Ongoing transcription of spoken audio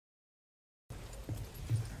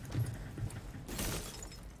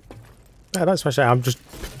No, don't smash that. I'm just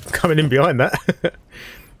coming in behind that.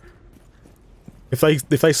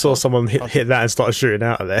 If they saw someone hit that and started shooting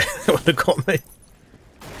out of there, it would have got me.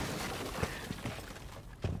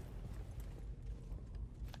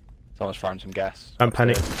 Someone's throwing some gas. Don't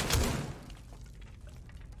panic.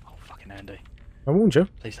 Oh, fucking Andy. I warned you.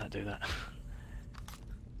 Please don't do that.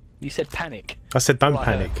 You said panic. I said don't All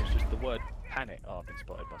panic. I heard was just the word panic. Oh, I've been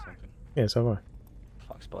spotted by something. Yeah, so have I.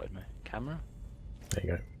 Fuck, spotted me. Camera? There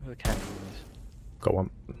you go. Where the camera is? Got one.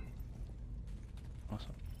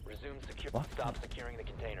 Awesome. Resume What? Stop securing the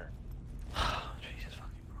container. Jesus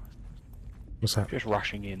fucking Christ. What's that? Just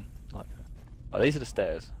rushing in. Like, oh, these are the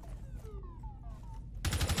stairs.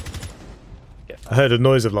 Get I heard a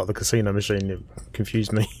noise of like the casino machine. It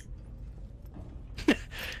confused me.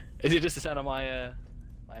 Is it just the sound of my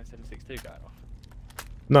my M762 going off?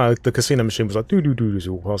 No, the casino machine was like doo doo doo as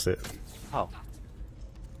you walk past it. Oh.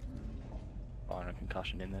 Firing a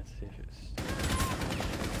concussion in there to see if it's.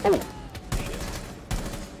 Oh! Shit.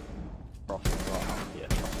 Frost right. Yeah,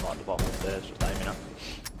 Frost right at the bottom of the stairs, just aiming up.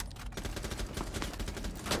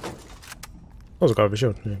 I was a guy with a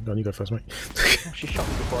shield. Yeah, go on, you go first, mate. Oh, she shot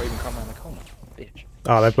me before I even come around the corner. Bitch.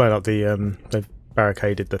 Oh, they've blown up the they've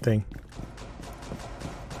barricaded the thing.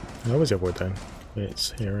 Oh, where's the other way down?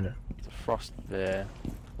 It's here, isn't it? There's a Frost there.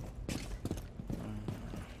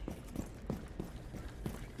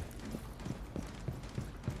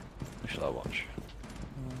 Who should I watch?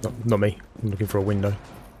 Not me. I'm looking for a window.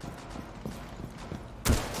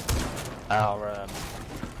 Our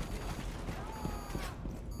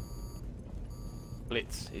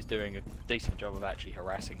Blitz is doing a decent job of actually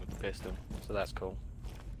harassing with the pistol, so that's cool.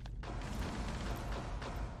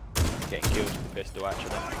 Getting killed with the pistol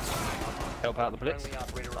actually. Help out the Blitz.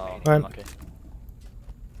 Oh, unlucky.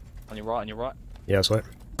 On your right, Yeah, that's right.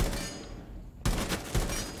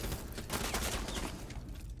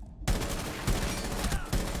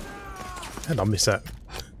 And I missed that.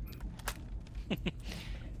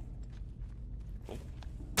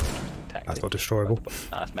 That's not destroyable.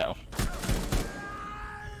 Nah, that's metal.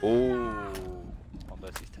 Ooh, 1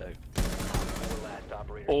 versus 2.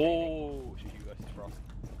 Oh, shoot you versus Frost.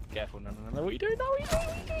 Careful, no, what are you doing? No, what are you doing?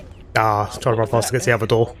 What are you doing? Ah, trying to run past to get to the other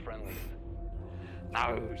door.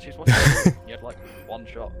 No, she's watching. You had like one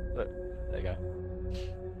shot. Look, there you go.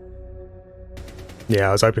 Yeah,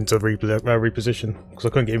 I was hoping to reposition because I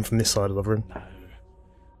couldn't get in from this side of the room. No.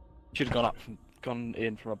 Should have gone up, gone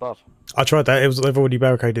in from above. I tried that. They've already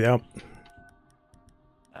barricaded it up.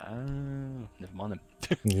 Never mind them.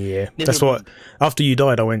 Yeah, that's what. After you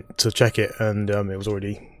died, I went to check it, and it was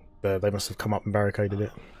already. They must have come up and barricaded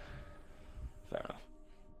it. Fair enough.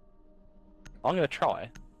 I'm gonna try.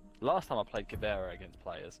 Last time I played Caveira against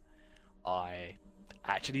players, I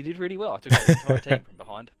actually did really well. I took out the entire team from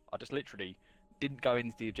behind. I just literally didn't go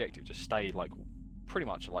into the objective, just stayed like pretty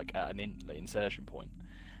much like at an insertion point,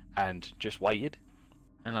 and just waited.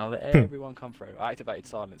 And I let everyone come through. I activated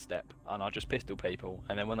Silent Step, and I just pistol people.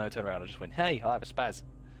 And then when they turned around, I just went, "Hey, I have a spaz."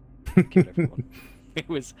 Killed everyone. It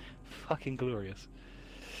was fucking glorious.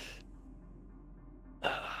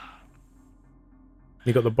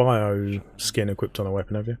 You got the bio skin equipped on a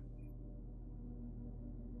weapon, have you?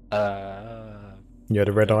 You had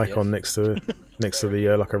a red icon next to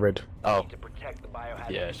the like a red. Oh.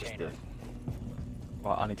 Yeah, it's just the.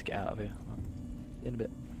 Right, I need to get out of here. In a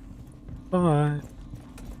bit. Bye.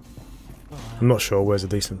 I'm not sure where's a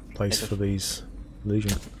decent place for these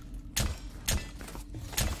Legion. I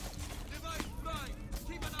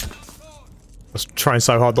was trying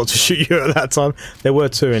so hard not to shoot you at that time. There were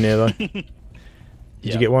 2 in here though. Did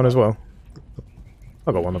you get one as well?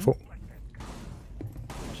 I got one, I thought.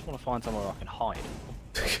 I just want to find somewhere I can hide.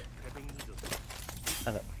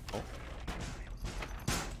 Oh.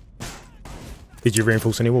 Did you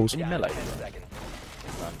reinforce any walls? Can you melee?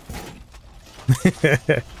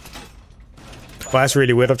 But that's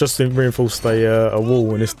really weird. I've just reinforced a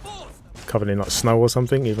wall and it's covered in like snow or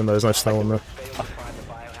something, even though there's no snow on there.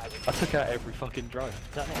 I took out every fucking drone. Is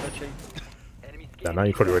that not a cheat? I know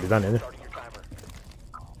you've probably already done it.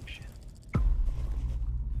 Oh shit.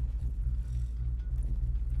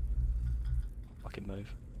 Fucking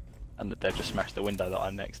move. And they've just smashed the window that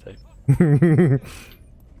I'm next to.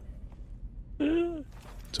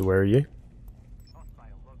 So where are you?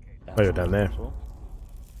 Oh, you're down there.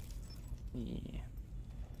 Yeah.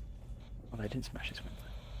 Oh, they didn't smash this window.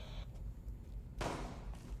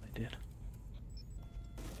 They did.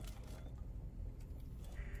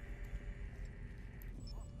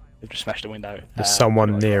 They've just smashed the window. There's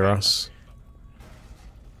someone near us.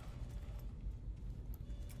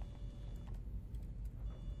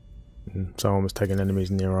 Someone was taking enemies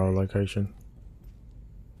near our location.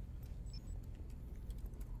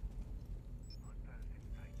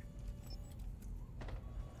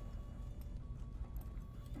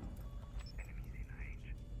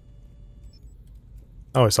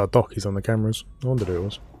 Oh, it's our dock. He's on the cameras. I wondered who it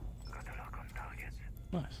was.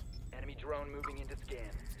 Nice. Enemy drone moving into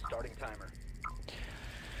scan. Starting timer.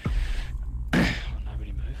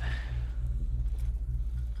 Nobody move.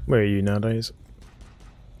 Where are you nowadays?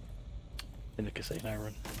 In the casino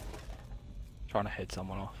room. Trying to head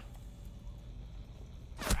someone off.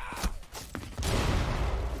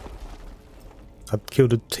 I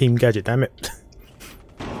killed a team gadget, damn it.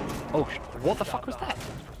 Oh, what the fuck was that?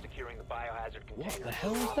 What the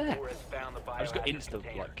hell was that? I just got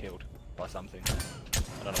like killed by something.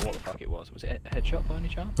 I don't know what the fuck it was. Was it a headshot by any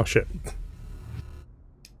chance? Oh shit.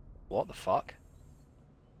 What the fuck?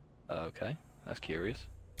 Okay, that's curious.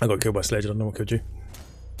 I got killed by Sledge, I don't know what killed you.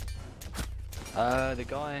 The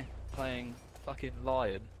guy playing fucking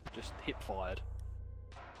Lion just hip fired.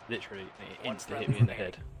 Literally, he instantly hit me in the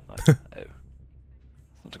head. Like, oh.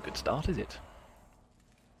 Not a good start, is it?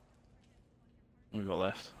 What have we got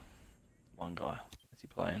left? One guy. Is he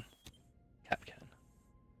playing? Capcan.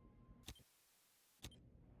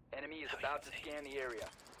 Enemy is about to scan the area.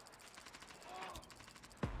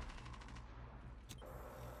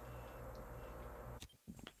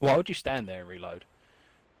 Why would you stand there and reload?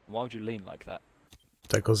 Why would you lean like that?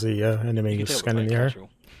 Because the enemy was scanning the area.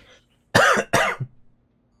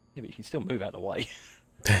 Yeah, but you can still move out of the way.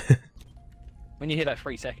 When you hit that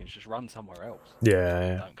 3 seconds, just run somewhere else.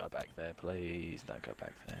 Yeah. Don't go back there, please. Don't go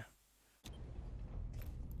back there.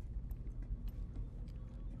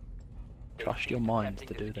 Trust your mind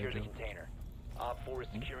to do their job. Op 4 is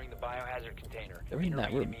securing the biohazard container. They're in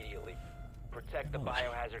that room. Immediately. Protect the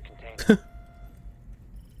biohazard container.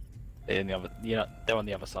 They're in the other. Yeah, they're on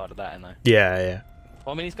the other side of that, aren't they? Yeah, yeah.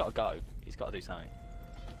 Well, I mean, he's got to go. He's got to do something.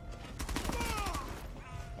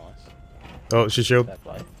 Nice. Oh, it's your shield. Fair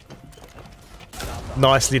play.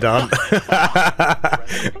 Nicely done.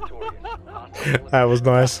 That was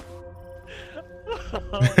nice.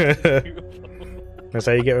 That's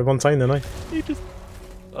how you get with Montaigne, then, eh? He just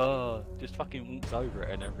fucking walks over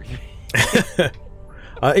it and everything.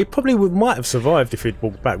 He probably might have survived if he'd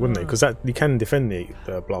walked back, wouldn't he? Because you can defend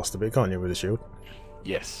the blast a bit, can't you, with the shield?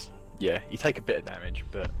 Yes. Yeah, you take a bit of damage,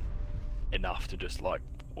 but enough to just, like,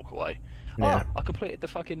 walk away. Yeah. Oh, I completed the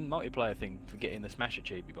fucking multiplayer thing for getting the Smash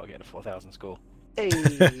achievement by getting a 4,000 score. Hey!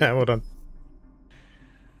 Well done.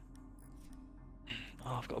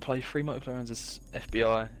 Oh, I've got to play 3 multiplayer rounds as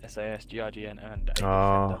FBI, SAS, GRGN, and a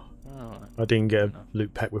Ah, Defender. I didn't get a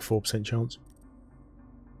loot pack with 4% chance.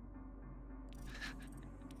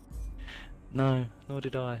 No, nor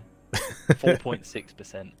did I.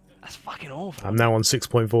 4.6%. That's fucking awful. I'm now on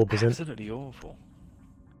 6.4%. Absolutely awful.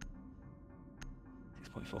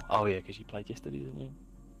 6.4. Oh yeah, because you played yesterday, didn't you?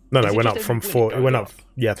 No, Is it it went just up from every 4. win It went goes up.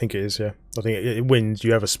 Yeah, I think it is. Yeah, I think it wins.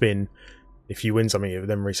 You have a spin. If you win something, it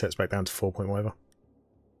then resets back down to 4 point whatever,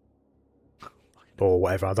 or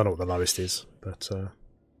whatever. I don't know what the lowest is, but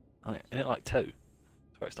Isn't it like 2?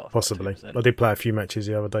 Where it starts possibly. Like I did play a few matches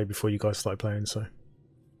the other day before you guys started playing, so.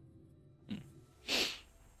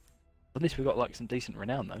 At least we got like some decent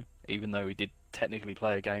renown though, even though we did technically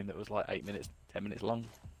play a game that was like 8 minutes, 10 minutes long,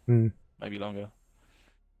 maybe longer.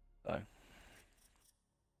 So.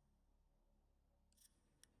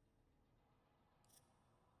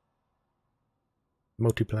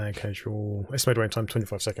 Multiplayer casual. Estimated wait time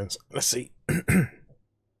 25 seconds. Let's see.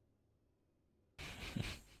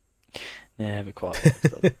 Yeah, but quite a lot of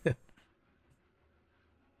stuff.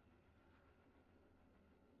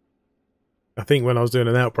 I think when I was doing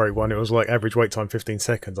an Outbreak one, it was like average wait time 15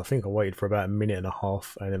 seconds. I think I waited for about a minute and a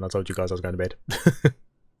half, and then I told you guys I was going to bed. That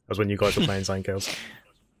was when you guys were playing Zane Kills.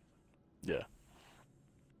 Yeah.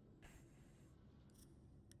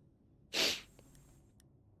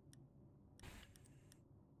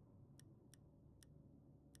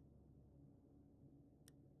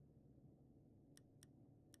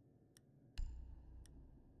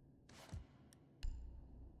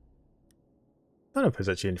 I don't know if there's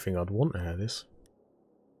actually anything I'd want out of this.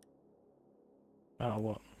 Oh,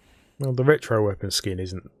 what? Well, the retro weapon skin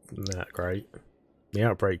isn't that great. The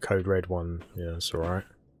Outbreak Code Red one, yeah, it's alright.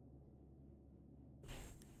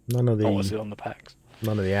 None of the what's it on the packs?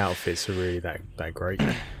 None of the outfits are really that great.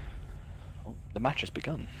 Oh, the match has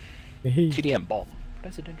begun. Hee. TDM bomb.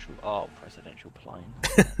 Presidential. Oh, presidential plane.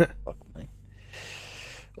 Fuck me.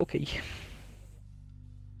 Okay.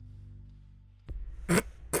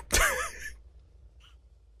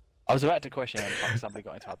 I was about to question how somebody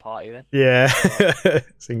got into a party then. Yeah,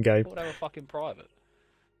 it's in game. I thought they were fucking private.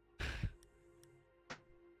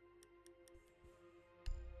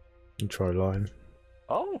 And try line.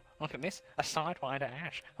 Oh, look at this. A sidewinder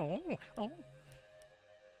Ash. Oh, oh. Oh.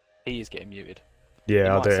 He is getting muted. Yeah, he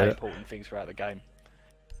I'll might do say it. important things throughout the game.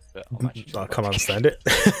 But I'm actually just I gonna can't vote to understand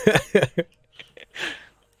it. kick.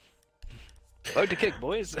 Vote to kick,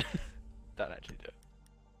 boys. Don't actually do it.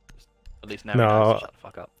 Just, at least now No. he knows to shut the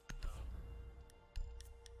fuck up.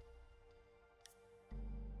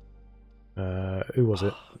 Who was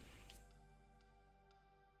it?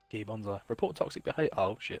 Bonza. Report toxic behaviour.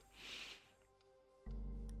 Oh shit.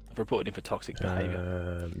 I've reported him for toxic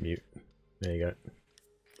behaviour. Mute. There you go.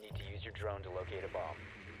 Need to use your drone to locate a bomb.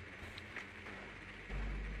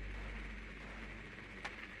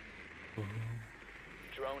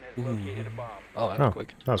 Drone has located a bomb. Oh, that was Oh,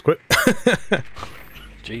 quick. that was quick.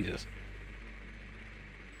 Jesus.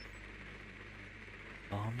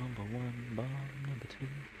 Bomb number 1, bomb number 2.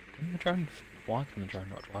 Can the drone? Why can the drone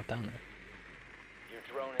not drive down there? Your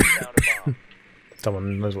drone has found a bomb.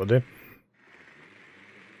 Someone knows what to do.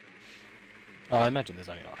 Oh, I imagine there's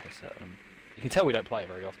only like a certain. You can tell we don't play it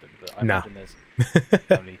very often, but I Nah. imagine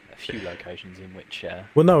there's only a few locations in which.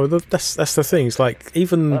 Well, no, that's the thing. It's like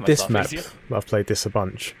even That makes this life map. easier. I've played this a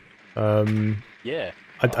bunch. Yeah.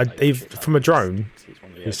 From a drone, It's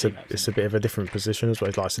one of the it's OG a maps, it's a bit of a different position as well.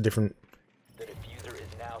 It's like it's a different. The diffuser is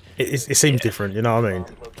now It seems different. You know what I mean?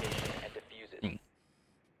 bomb location and defuse it.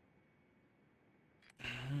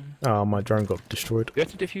 Oh, my drone got destroyed. Do you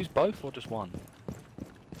have to diffuse both or just one?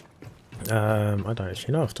 I don't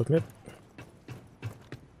actually know off the top of my head.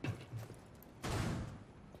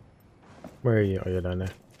 Where are you? Oh, you're down there.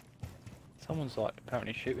 Someone's like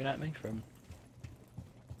apparently shooting at me from.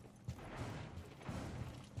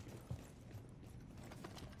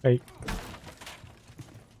 Hey.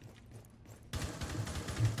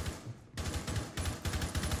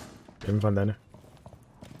 Having fun down there.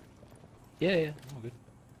 Yeah, all good.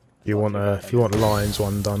 If you want the Lions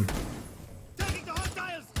one done. There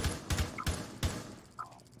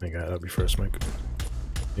you go, that'll be for a smoke.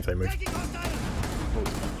 If they move.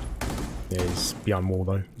 Yeah, he's behind wall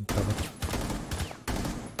though. Cover.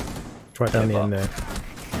 It's right down the end there.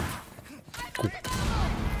 Cool.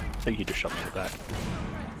 I think he just shot me in the back.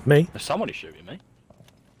 Me? Someone is shooting me.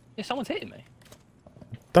 Yeah, someone's hitting me.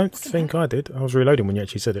 Don't think I did. I was reloading when you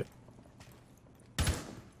actually said it.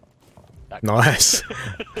 That Nice.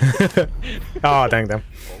 Ah, dang them.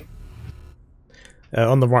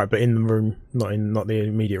 On the right, but in the room, not the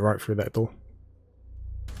immediate right through that door.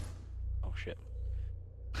 Oh shit.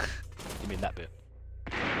 You mean that bit?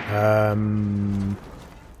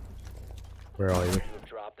 Where are you? You have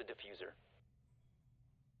dropped the diffuser.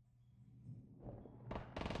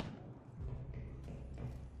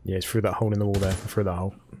 Yeah, it's through that hole in the wall there. Through that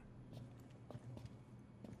hole.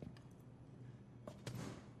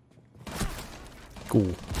 Cool.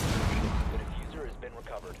 The diffuser has been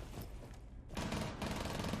recovered.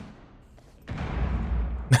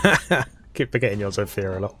 Keep forgetting you're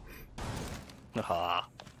Sophia a lot. Aha.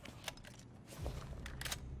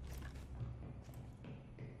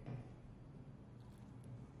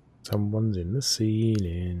 Someone's in the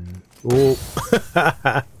ceiling. Oh.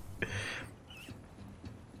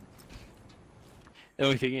 The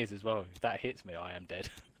only thing is, as well, if that hits me, I am dead.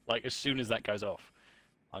 Like, as soon as that goes off,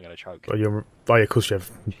 I'm gonna choke. Oh, yeah, of course you have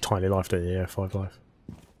tiny life, don't you? Yeah, 5 life.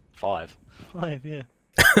 5. 5, yeah.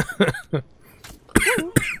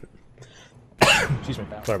 Excuse me.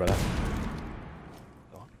 Sorry about that.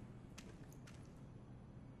 Op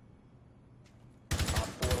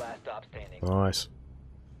 4 last stop standing. Nice.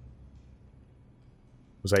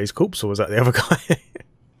 Was that his corpse or was that the other guy?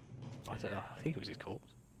 I don't know. I think it was his corpse.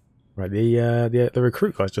 Right, the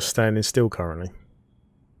recruit guy's just standing still currently.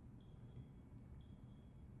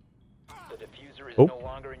 The diffuser is Oh. no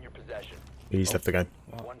longer in your possession. He's left the game.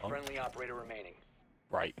 One friendly operator remaining.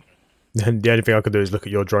 Right. And the only thing I could do is look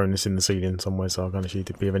at your drone that's in the ceiling somewhere, so I can't actually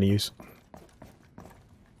be of any use.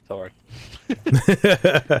 Sorry.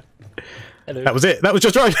 Hello. That was it. That was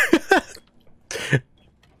your drone.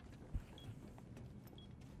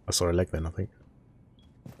 I saw a leg then, I think.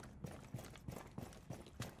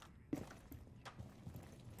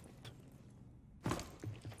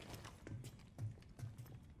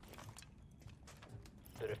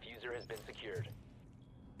 The diffuser has been secured.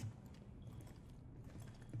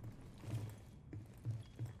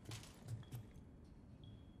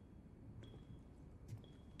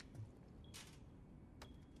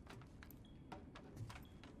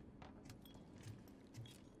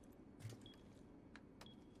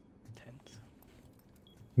 Tense.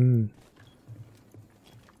 Hmm.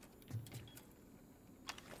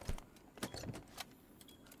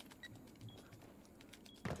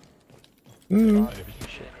 Hmm.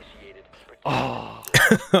 Shit. Initiated. Oh,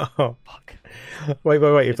 Oh, fuck.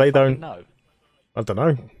 wait. If they don't, No. I don't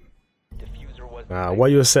know. Diffuser was While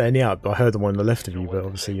you were setting it up, I heard the one on the left of you, but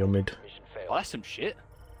obviously you're mid. Mission Oh, failed. that's some shit.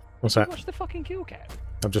 What's Did you that? watch the fucking kill cam?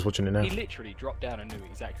 I'm just watching it now. He literally dropped down and knew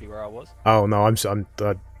exactly where I was. Oh no, I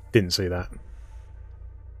didn't see that.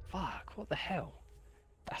 Fuck, what the hell?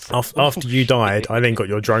 That's After you died, I then got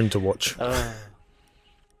your drone to watch. Oh,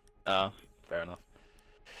 fair enough.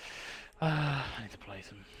 I need to play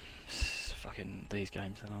some fucking these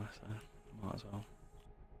games tonight, so might as well.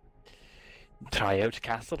 Try out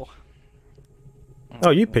Castle.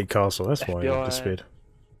 Oh, you picked Castle, that's why FBI. you disappeared.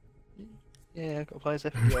 Yeah, I've got to play as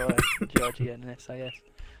FBI, GRGN and SAS.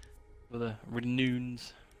 For the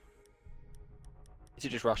Renoons. Is it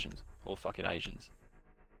just Russians? Or fucking Asians?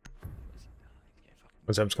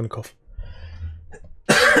 Was I'm just gonna cough.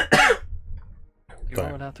 You're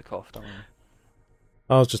not allowed to cough, don't worry.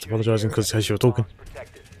 I was just apologising because as you were talking.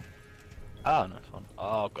 Oh, no, it's fine.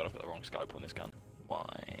 Oh, God, I've got the wrong scope on this gun.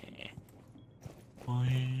 Why?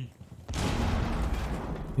 Why?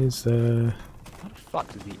 Is there... How the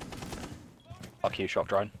fuck does he... Fuck you, shock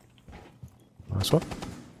drone. Nice one.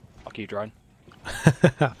 Fuck you, drone.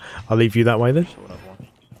 I'll leave you that way then. Just saw another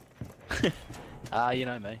one. You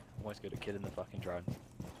know me. I'm always good at killing the fucking drone.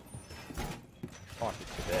 Fight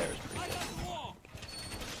with the bear is pretty good.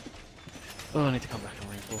 Oh, I need to come back and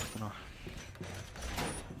reinforce, don't I?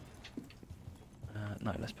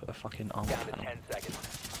 No, let's put a fucking armor Down to panel. 10 seconds.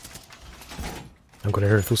 I'm gonna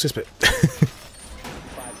hear a full suspect. 5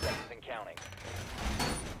 seconds and counting.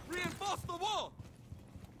 Reinforce the wall!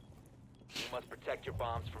 You must protect your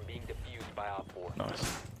bombs from being defused by Op 4.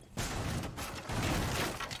 Nice.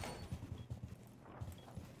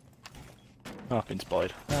 Oh, I've been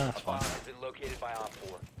spied. That's A bomb fine. has been located by Op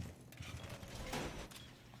 4.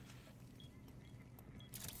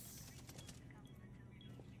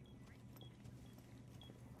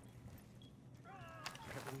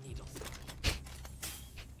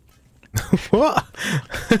 What?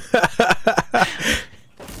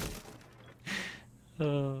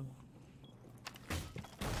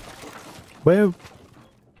 Where?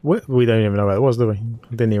 We don't even know where it was, do we?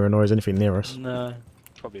 Didn't hear a noise, anything near us. No,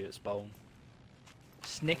 probably at spawn.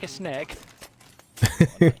 Snick a snack.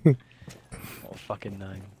 What a fucking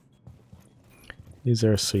name. Is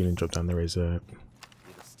there a ceiling drop down? There is a...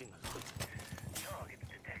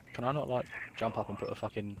 Can I not like jump up and put a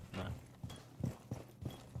fucking no?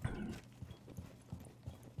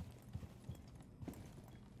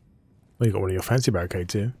 Oh, you got one of your fancy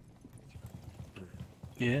barricades here.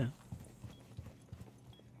 Yeah.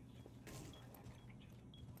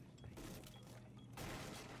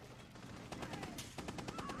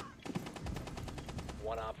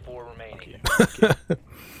 One Op 4 remaining. Fuck you. Fuck you.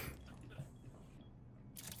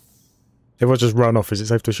 Everyone just run off. Is it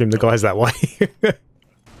safe to assume the guy's that way?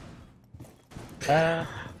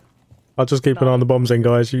 I'll just keep an eye on the bombs then,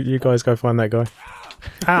 guys. You guys go find that guy.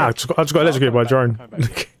 Ah, I just got electrocuted by a drone. That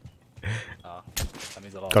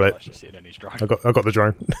means a lot Got of it. guys just sitting in his drone. I got the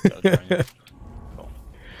drone. Got a drone, yeah. Cool.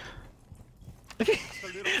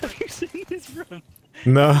 Have you seen this room?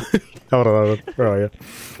 No. Hold on. Where are you?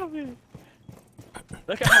 Come here.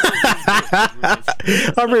 Look at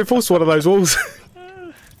how I reinforced one of those walls.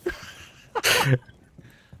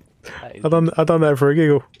 I done that for a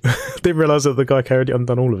giggle. Didn't realise that the guy carried it and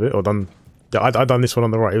done all of it. Or done... Yeah, I done this one on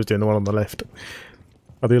the right. He was doing the one on the left.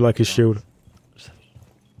 I do like his shield. Just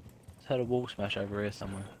had a wall smash over here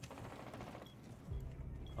somewhere.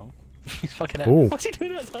 Oh. He's fucking out. Ooh. What's he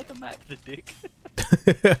doing outside the map, the dick?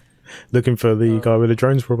 Looking for the guy with the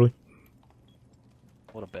drones, probably.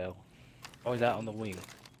 What a bell. Oh, he's out on the wing.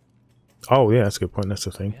 Oh, yeah, that's a good point. That's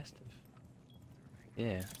the thing. He has to-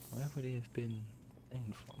 Yeah, where would he have been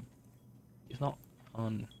aimed from? He's not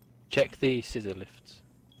on... Check the scissor lifts.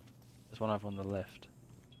 There's one over on the left.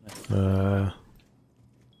 Oh,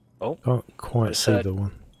 Can't quite Just see heard- the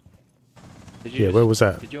one. did Yeah, where was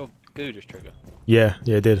that? Did your goo just trigger? Yeah,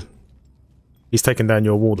 it did. He's taken down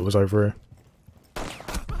your wall that was over here.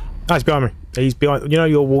 Ah, he's behind me. He's behind... You know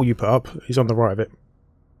your wall you put up? He's on the right of it.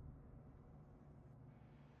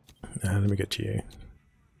 Let me get to you.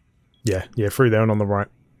 Yeah, through there and on the right.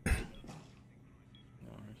 No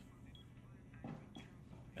worries.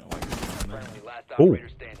 Gonna wait for him, man. Friendly, last Ooh. operator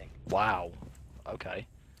standing. Wow. Okay.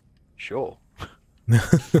 Sure.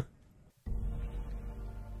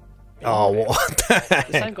 Oh, what? The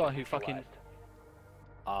same guy who fucking...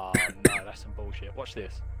 Oh, no, that's some bullshit. Watch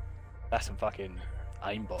this. That's some fucking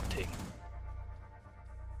aimbot ting.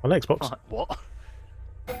 On Xbox. What?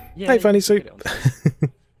 Hey, funny you suit. can get it on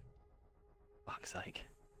Steam. Fuck's sake.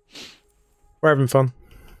 We're having fun.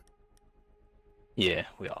 Yeah,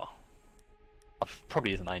 we are.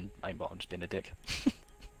 Probably isn't aimbot, I'm just being a dick.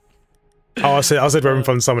 Oh, I said we're having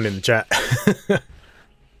fun. Someone in the chat.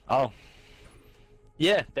 Oh.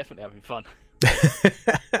 Yeah, definitely having fun.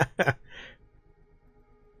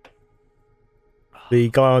 The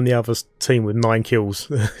guy on the other team with 9 kills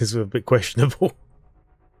is a bit questionable.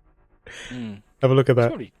 Have a look at It's that.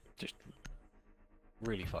 probably just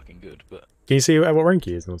really fucking good, but Can you see what rank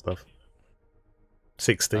he is and stuff?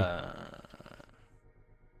 60.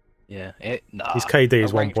 yeah, His KD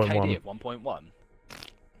is a ranked 1.1. KD at 1.1.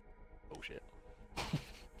 Bullshit.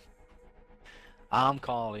 I'm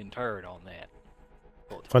calling turd on that.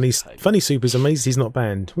 Funny Super's amazed he's not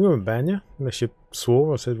banned. We won't ban you unless you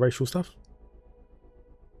swore or said racial stuff.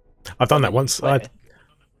 I've done that once. No, It's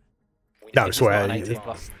swear. not an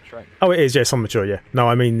 18+ train. Oh, it is. Yeah, some mature. Yeah. No,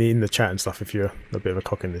 I mean in the chat and stuff. If you're a bit of a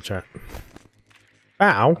cock in the chat.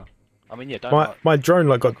 Ow! I mean, yeah. Don't My drone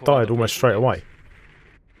like got call died other almost people straight away.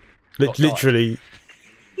 Got died? Literally.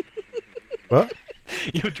 What?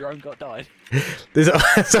 Your drone got died.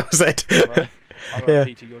 That's what I said. Right. Yeah.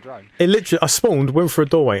 RIP to your drone. It literally. I spawned, went through a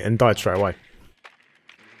doorway, and died straight away.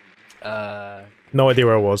 No idea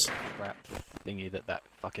where I was. Crap thingy that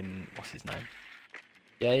fucking what's his name?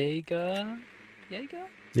 Jaeger? Jaeger?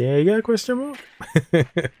 Yeah, you go? Question mark.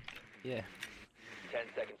 Yeah. 10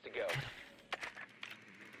 seconds to go.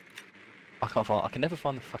 I can't find. I can never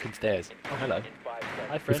find the fucking stairs. Oh, hello. In 5 seconds.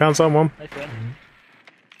 Hi, You friend. found someone. Hi, friend.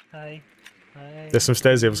 Hi. Hi. There's some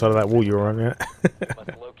stairs the other side of that wall you were on. Yeah.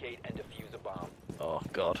 Must locate and defuse a bomb. Oh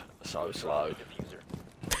God, so slow. Diffuser.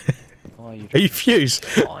 Why are you? Are you fused?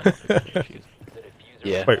 Fine. The diffuser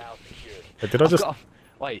Yeah. is Wait. now secured. Did I just?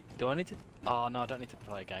 Wait, do I need to? Oh no, I don't need to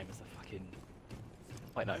play a game as the fucking.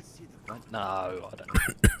 Wait, no. No, I don't.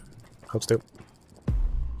 Hold still.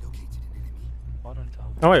 Why do I need to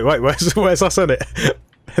hold? Oh wait, where's us on it?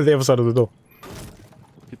 The other side of the door.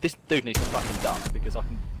 This dude needs to fucking duck because I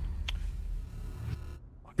can.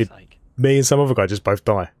 Did- Fuck's sake. Me and some other guy just both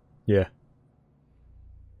die. Yeah.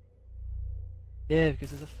 Yeah,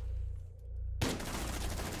 because there's a.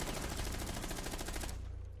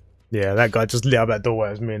 Yeah, that guy just lit up that doorway.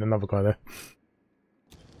 It was me and another guy there.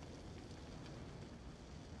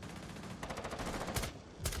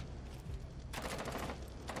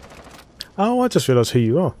 Oh, I just realised who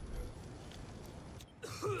you are.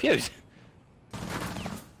 Fuse.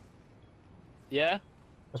 Yeah.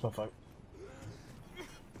 That's my phone.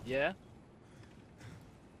 Yeah.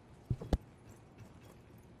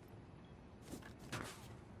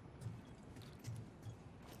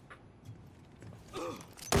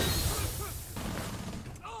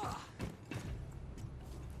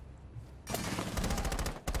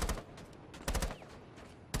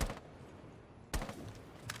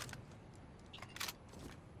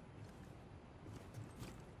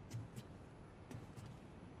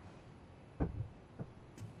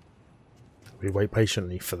 We wait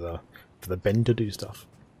patiently for the Ben to do stuff.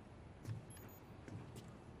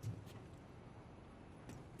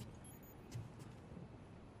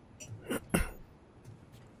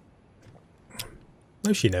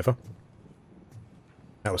 No, she never.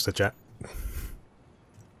 That was the chat.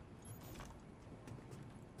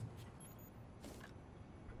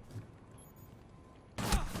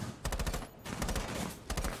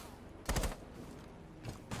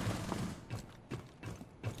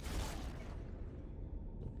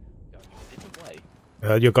 Going a different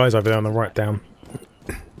way. Your guys over there on the right down.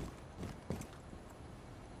 It's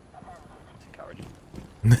encouraging.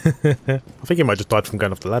 I think he might just died from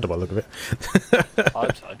going off the ladder by the look of it. I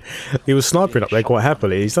hope so. He was sniping up there quite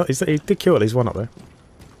happily. He did kill at least one up there.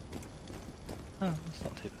 Oh, that's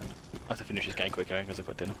not too bad. I have to finish this game quicker because I've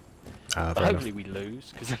got dinner. Ah, But fair hopefully we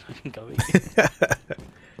lose because then I can go eat. enough.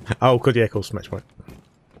 Oh, good, yeah, cool, match point.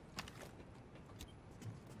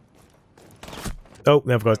 Oh,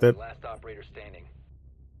 the other guy's dead. Last operator standing.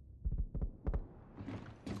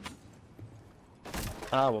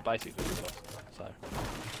 Ah, well, basically we lost. So,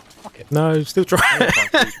 fuck it. No, still trying.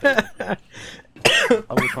 I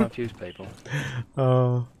will try and fuse people.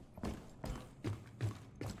 Oh.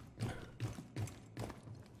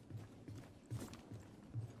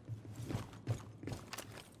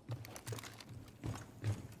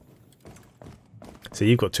 See,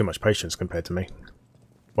 you've got too much patience compared to me.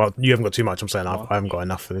 Well, you haven't got too much. I'm saying I haven't got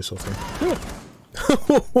enough for this sort of thing.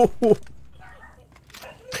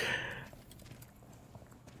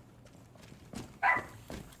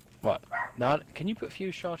 Right. Now, can you put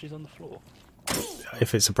fuse charges on the floor?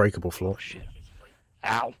 If it's a breakable floor. Oh, shit.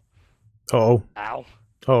 Ow. Oh, Ow.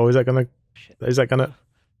 oh, is that gonna? Shit. Is that gonna?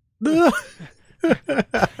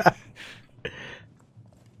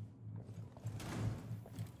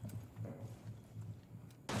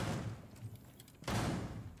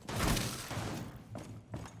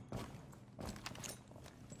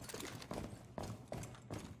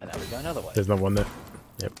 And now we go another way. There's no one there.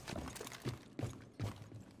 Yep.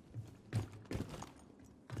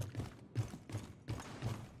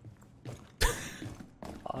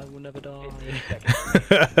 will never die.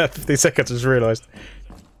 15 seconds, I just realised.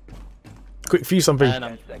 Quick, fuse something. And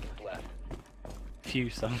 10 seconds left.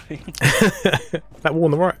 fuse something. That wall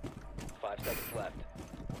on the right. 5 seconds left.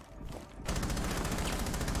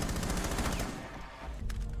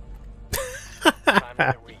 Time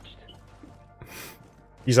limit reached.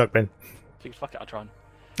 You suck, Ben. Figured, fuck it, I'll try and...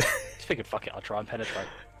 Just figured, fuck it, I'll try and penetrate.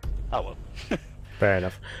 Oh well. Fair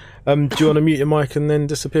enough. Do you want to mute your mic and then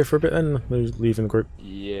disappear for a bit then? Leaving the group.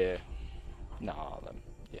 Yeah. Nah, then.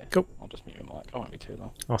 Yeah. Cool. I'll just mute your mic. I won't be too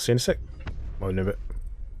long. I'll see you in a sec. Won't do it.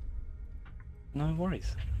 No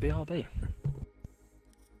worries. BRB.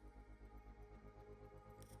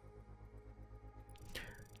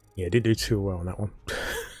 Yeah, didn't do too well on that one.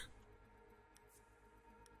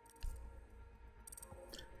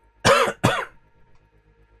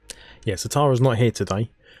 Yeah, so Tara's not here today.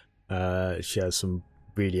 She has some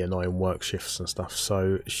really annoying work shifts and stuff,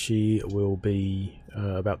 so she will be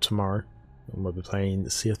about tomorrow, and we'll be playing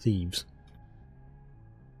Sea of Thieves.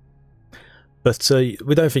 But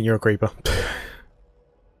we don't think you're a creeper.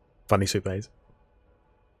 Funny soup days.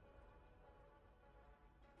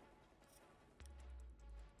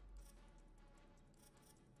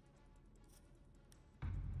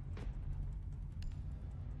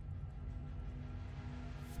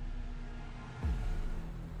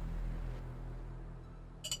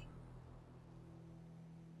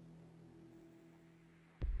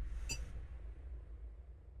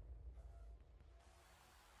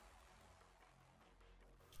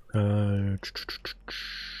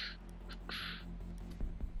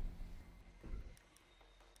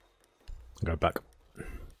 Go back.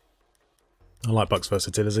 I like Buck's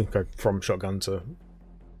versatility. Go from shotgun to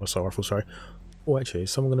assault rifle. Sorry. Oh, actually,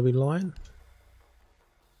 is someone going to be lion?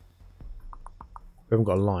 We haven't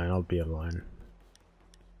got a lion. I'll be a lion.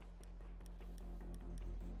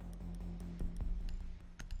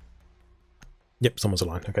 Yep, someone's a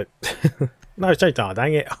lion. Okay. No, it's Jaytar.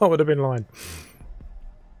 Dang it! I would have been lion.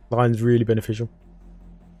 Lion's really beneficial.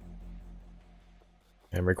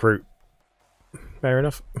 And recruit. Fair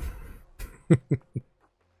enough.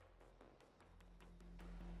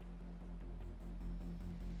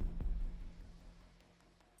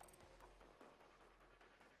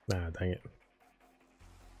 Nah, dang it.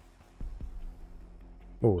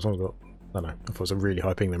 Oh, someone's got... I don't know. I thought it was a really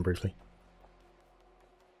high ping then briefly.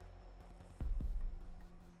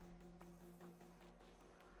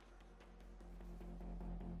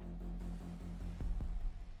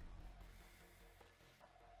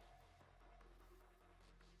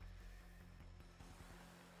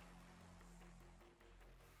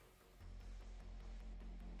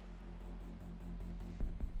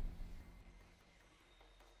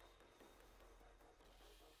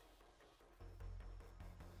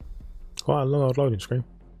 Quite a long old loading screen.